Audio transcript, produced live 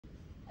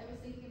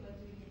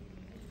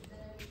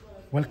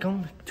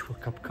Welcome to a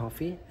cup of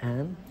coffee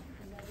and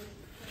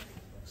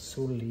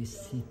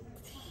Sollicitudo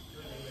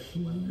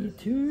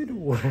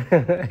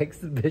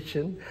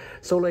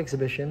solo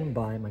exhibition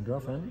by my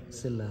girlfriend,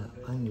 Cille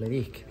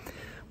Anglevik.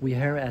 We're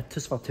here at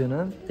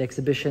Tysværtunet. The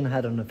exhibition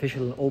had an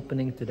official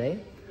opening today.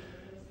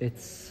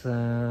 It's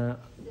the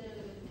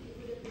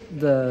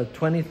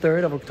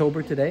 23rd of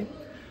October today.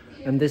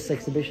 And this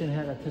exhibition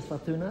here at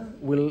Tysværtunet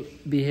will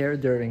be here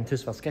during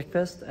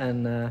Tysværtunet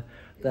and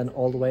then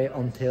all the way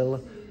until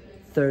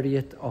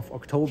 30th of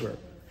October.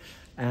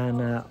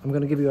 And I'm going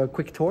to give you a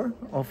quick tour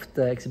of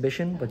the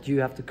exhibition, but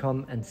you have to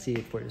come and see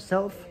it for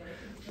yourself.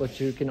 But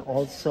you can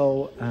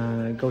also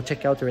go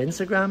check out their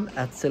Instagram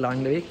at Cille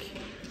Anglevik,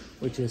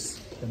 which is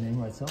the name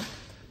right so.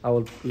 I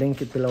will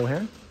link it below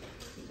here.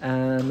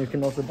 And you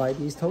can also buy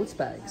these tote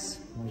bags,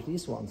 like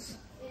these ones.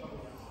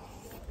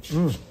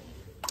 So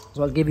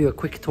I'll give you a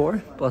quick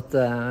tour, but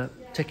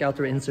check out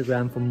their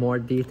Instagram for more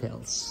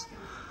details.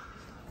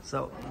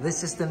 So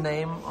this is the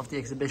name of the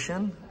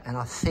exhibition, and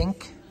I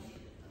think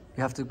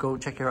you have to go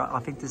check her out. I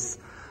think this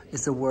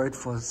is a word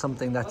for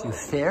something that you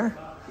fear,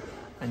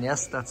 and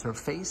yes, that's her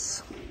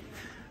face.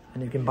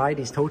 And you can buy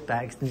these tote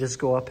bags and just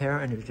go up here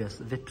and you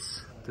just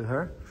vips to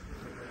her.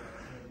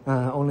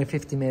 Only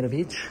 50 made of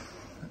each.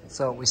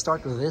 So we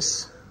start with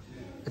this.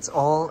 It's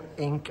all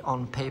ink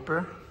on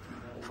paper,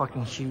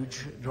 fucking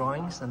huge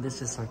drawings, and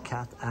this is her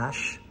cat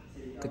Ash,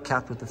 the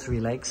cat with the 3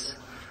 legs.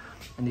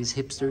 And these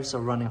hipsters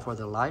are running for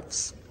their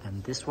lives,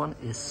 and this one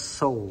is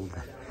sold.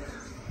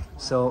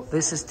 So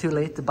this is too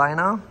late to buy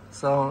now,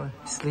 so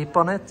sleep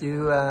on it,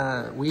 you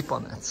weep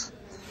on it.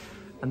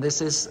 And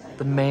this is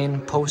the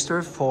main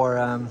poster for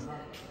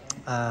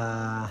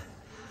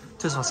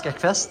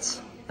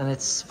Tysværtunet, and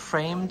it's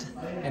framed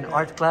in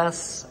art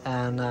glass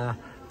and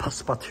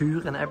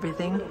passepartout and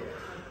everything.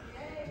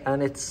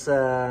 And it's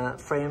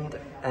framed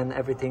and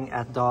everything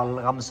at Dahl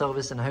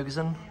Rammeservice in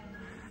Haugesund.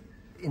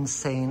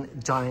 Insane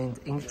giant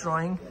ink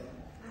drawing.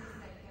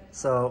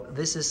 So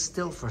this is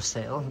still for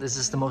sale. This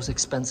is the most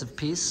expensive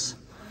piece,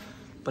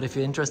 but if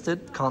you're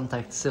interested,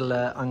 contact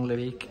Cille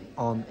Anglevik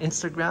on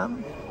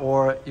Instagram,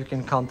 or you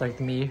can contact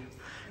me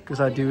because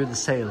I do the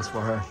sales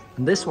for her.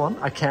 And this one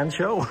I can't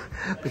show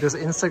because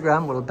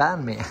Instagram will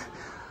ban me.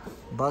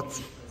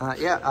 But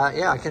yeah,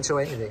 I can show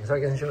anything. So I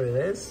can show you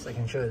this. I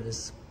can show you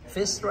this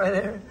fist right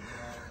there.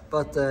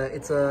 But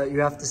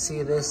you have to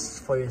see this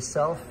for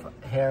yourself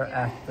here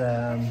at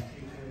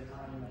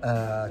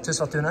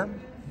Tysværtunet.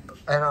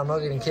 And I'm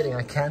not even kidding,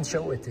 I can't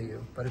show it to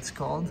you, but it's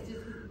called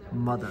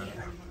Mother.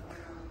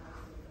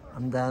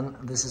 And then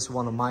this is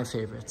one of my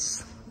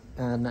favorites.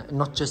 And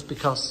not just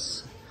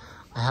because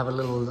I have a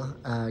little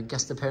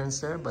guest appearance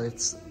there, but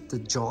it's the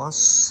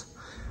Jaws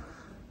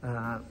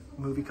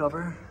movie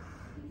cover.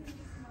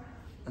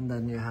 And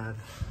then you have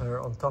her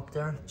on top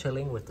there,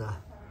 chilling with the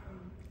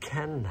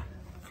Ken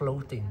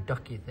floating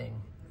ducky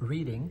thing,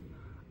 reading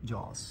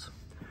Jaws.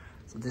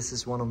 So this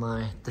is one of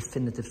my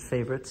definitive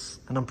favorites,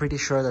 and I'm pretty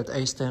sure that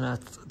Øystein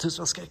at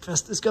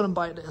Tysværtunet is gonna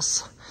buy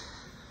this.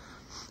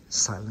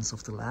 Silence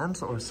of the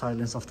Lambs, or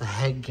Silence of the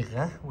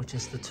Hegre, which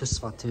is the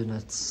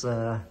Tysværtunet's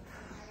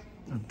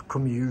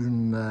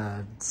commune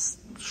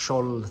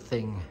skjold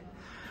thing.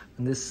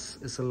 And this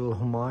is a little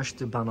homage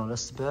to Bernard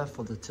Østebø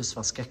for the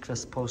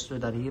Tysværtunet poster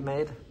that he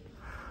made.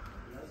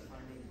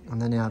 And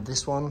then you have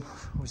this one,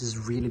 which is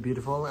really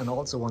beautiful and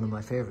also one of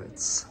my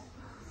favorites.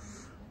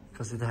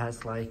 Because it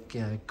has like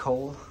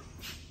coal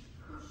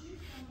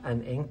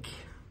and ink.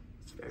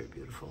 It's very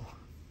beautiful.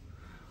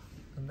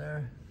 And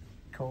there,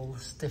 coal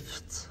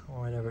stift,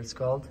 or whatever it's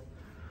called.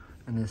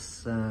 And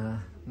this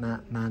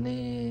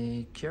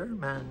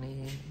mannequin,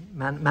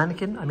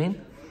 I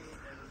mean.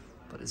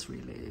 But it's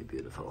really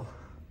beautiful.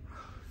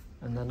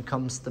 And then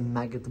comes the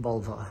maggot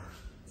vulva.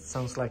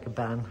 Sounds like a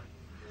band.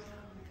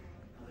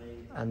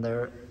 And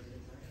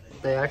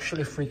they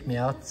actually freak me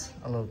out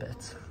a little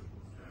bit.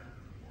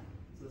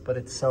 But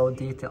it's so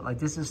detailed. Like,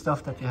 this is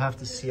stuff that you have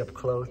to see up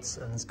close,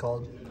 and it's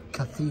called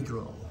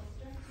Cathedral.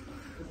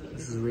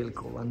 This is really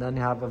cool. And then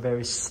you have a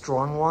very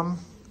strong one.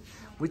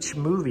 Which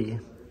movie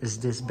is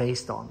this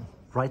based on?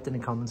 Write in the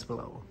comments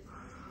below.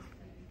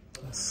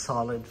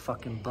 Solid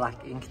fucking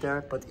black ink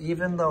there, but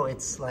even though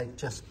it's like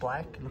just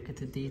black, look at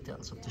the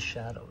details of the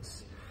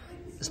shadows,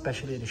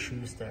 especially the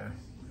shoes there.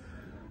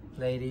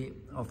 Lady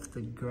of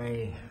the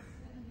Grey.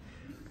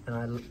 And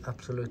I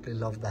absolutely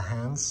love the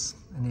hands.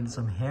 I need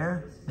some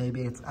hair.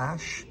 Maybe it's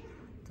Ash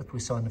that we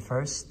saw in the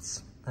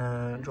first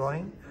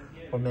drawing,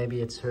 or maybe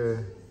it's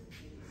her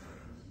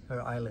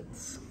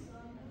eyelids.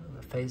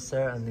 The face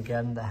there, and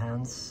again the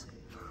hands.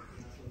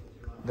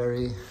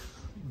 Very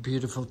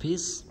beautiful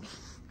piece.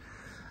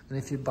 And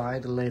if you buy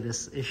the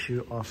latest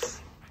issue of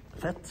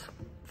Fett,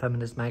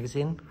 Feminist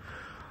Magazine,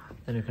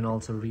 then you can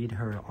also read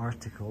her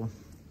article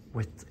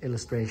with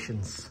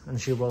illustrations.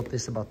 And she wrote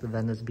this about the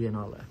Venice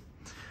Biennale.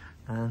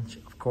 And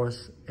of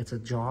course, it's a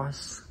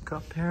Jaws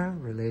cup here,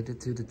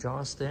 related to the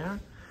Jaws there.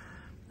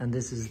 And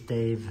this is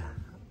Dave.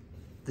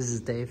 This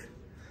is Dave.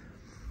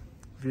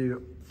 If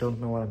you don't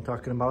know what I'm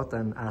talking about,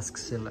 then ask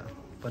Cille.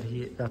 But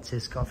that's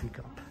his coffee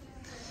cup.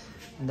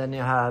 And then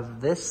you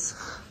have this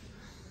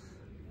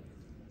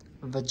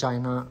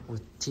vagina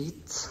with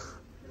teeth,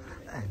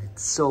 and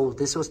it's sold.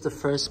 This was the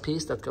first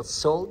piece that got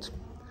sold.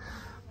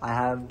 I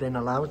have been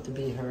allowed to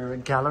be her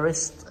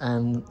gallerist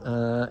and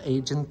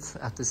agent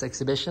at this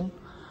exhibition.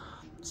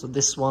 So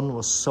this one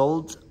was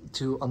sold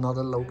to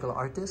another local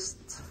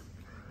artist.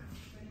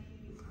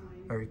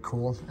 Very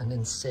cool and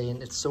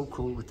insane. It's so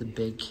cool with the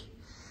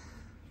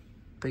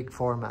big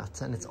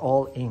format, and it's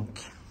all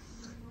ink.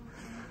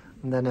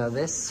 And then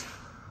this.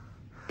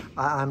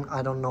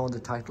 I don't know the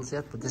titles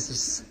yet, but this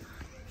is,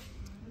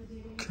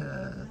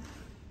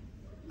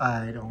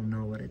 I don't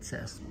know what it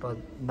says, but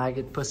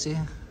Maggot Pussy.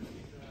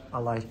 I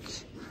like,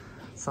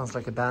 sounds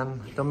like a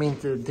band. Don't mean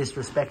to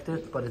disrespect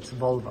it, but it's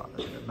vulva,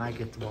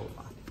 Maggot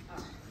vulva.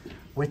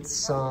 With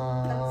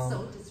some, that's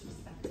so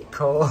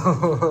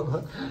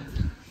disrespectful.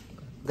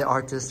 The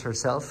artist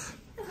herself,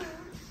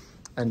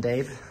 and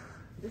Dave.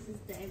 This is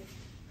Dave.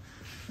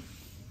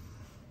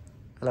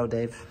 Hello,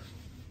 Dave.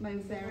 My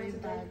very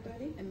bad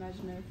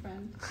imaginary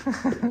friend.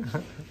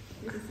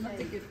 This is not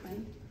a good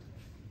friend.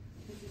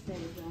 This is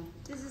Dave.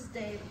 This is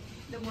Dave,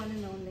 the one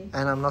and only.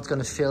 And I'm not going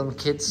to film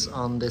kids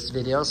on this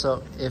video,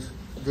 so if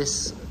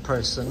this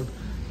person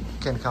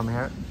can come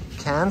here.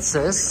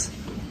 Kansas.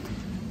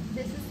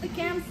 This is the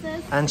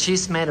Kansas. And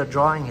she's made a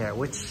drawing here.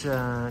 Which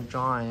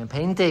drawing?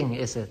 Painting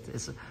is it?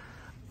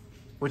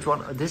 Which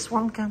one? This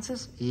one,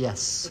 Kansas?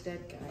 Yes. The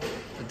dead guy.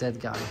 The dead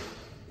guy.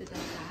 The dead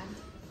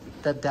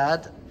dad. The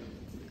dad.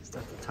 Is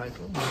that the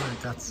title? No,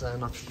 that's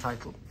not the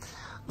title.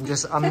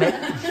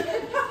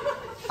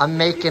 I'm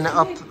making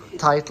up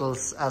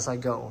titles as I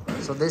go.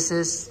 So this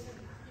is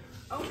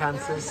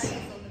Kansas.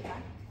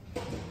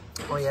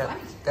 Oh yeah,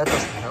 that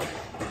doesn't help.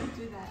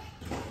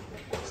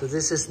 So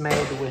this is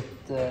made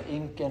with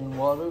ink and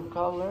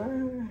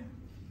watercolor.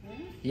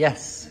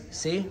 Yes,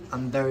 see,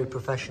 I'm very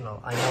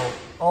professional. I know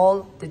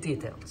all the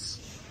details.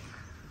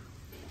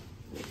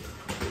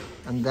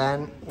 And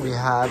then we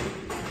have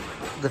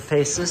the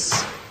faces.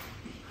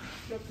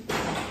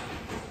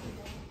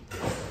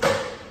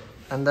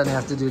 And then you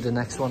have to do the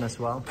next one as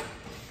well.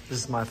 This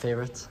is my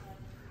favorite.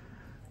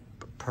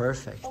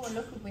 Perfect. Oh, and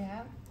look what we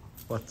have.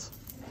 What?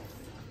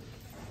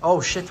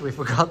 Oh shit, we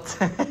forgot.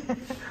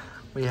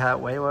 We have,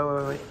 wait.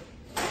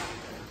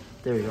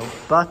 There you go.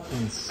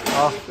 Buttons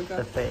off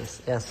the face,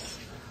 yes.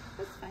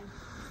 That's fine.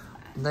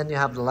 And then you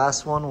have the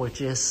last one, which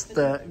is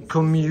the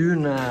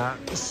commune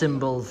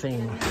symbol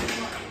thing.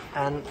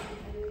 And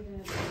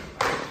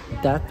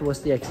that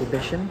was the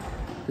exhibition.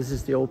 This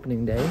is the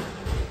opening day.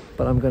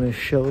 But I'm gonna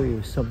show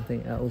you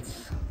something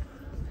else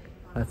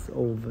that's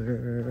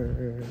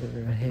over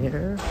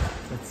here.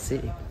 Let's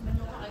see.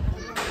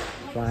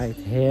 Right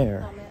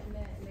here.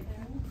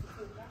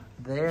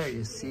 There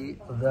you see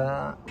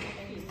the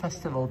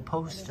festival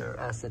poster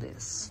as it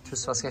is.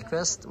 Tysvær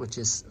Skjeggfest, which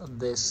is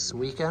this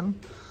weekend.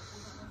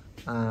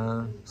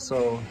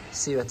 So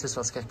see you at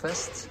Tysvær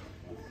Skjeggfest.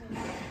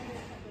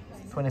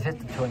 25th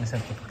to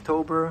 27th of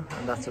October,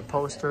 and that's a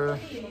poster.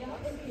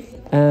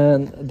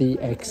 And the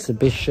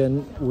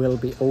exhibition will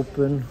be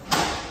open,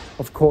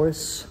 of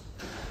course,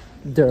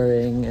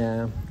 during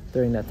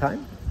that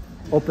time.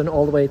 Open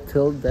all the way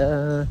till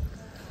the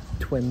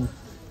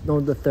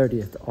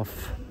 30th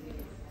of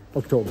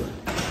October.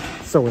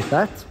 So with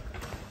that,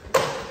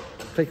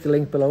 click the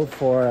link below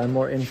for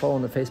more info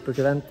on the Facebook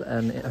event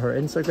and her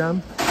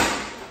Instagram.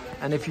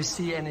 And if you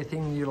see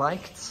anything you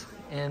liked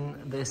in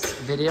this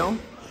video,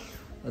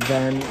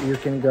 then you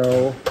can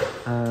go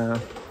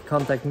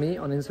contact me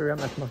on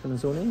Instagram at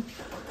Martin,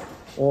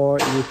 or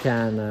you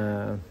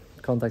can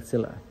contact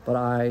Cille. But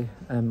I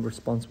am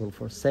responsible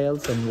for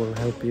sales and will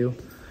help you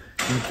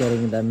in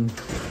getting them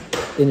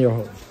in your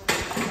home.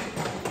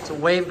 So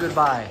wave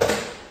goodbye.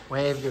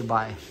 Wave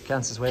goodbye.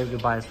 Kansas, wave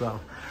goodbye as well.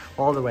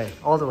 All the way.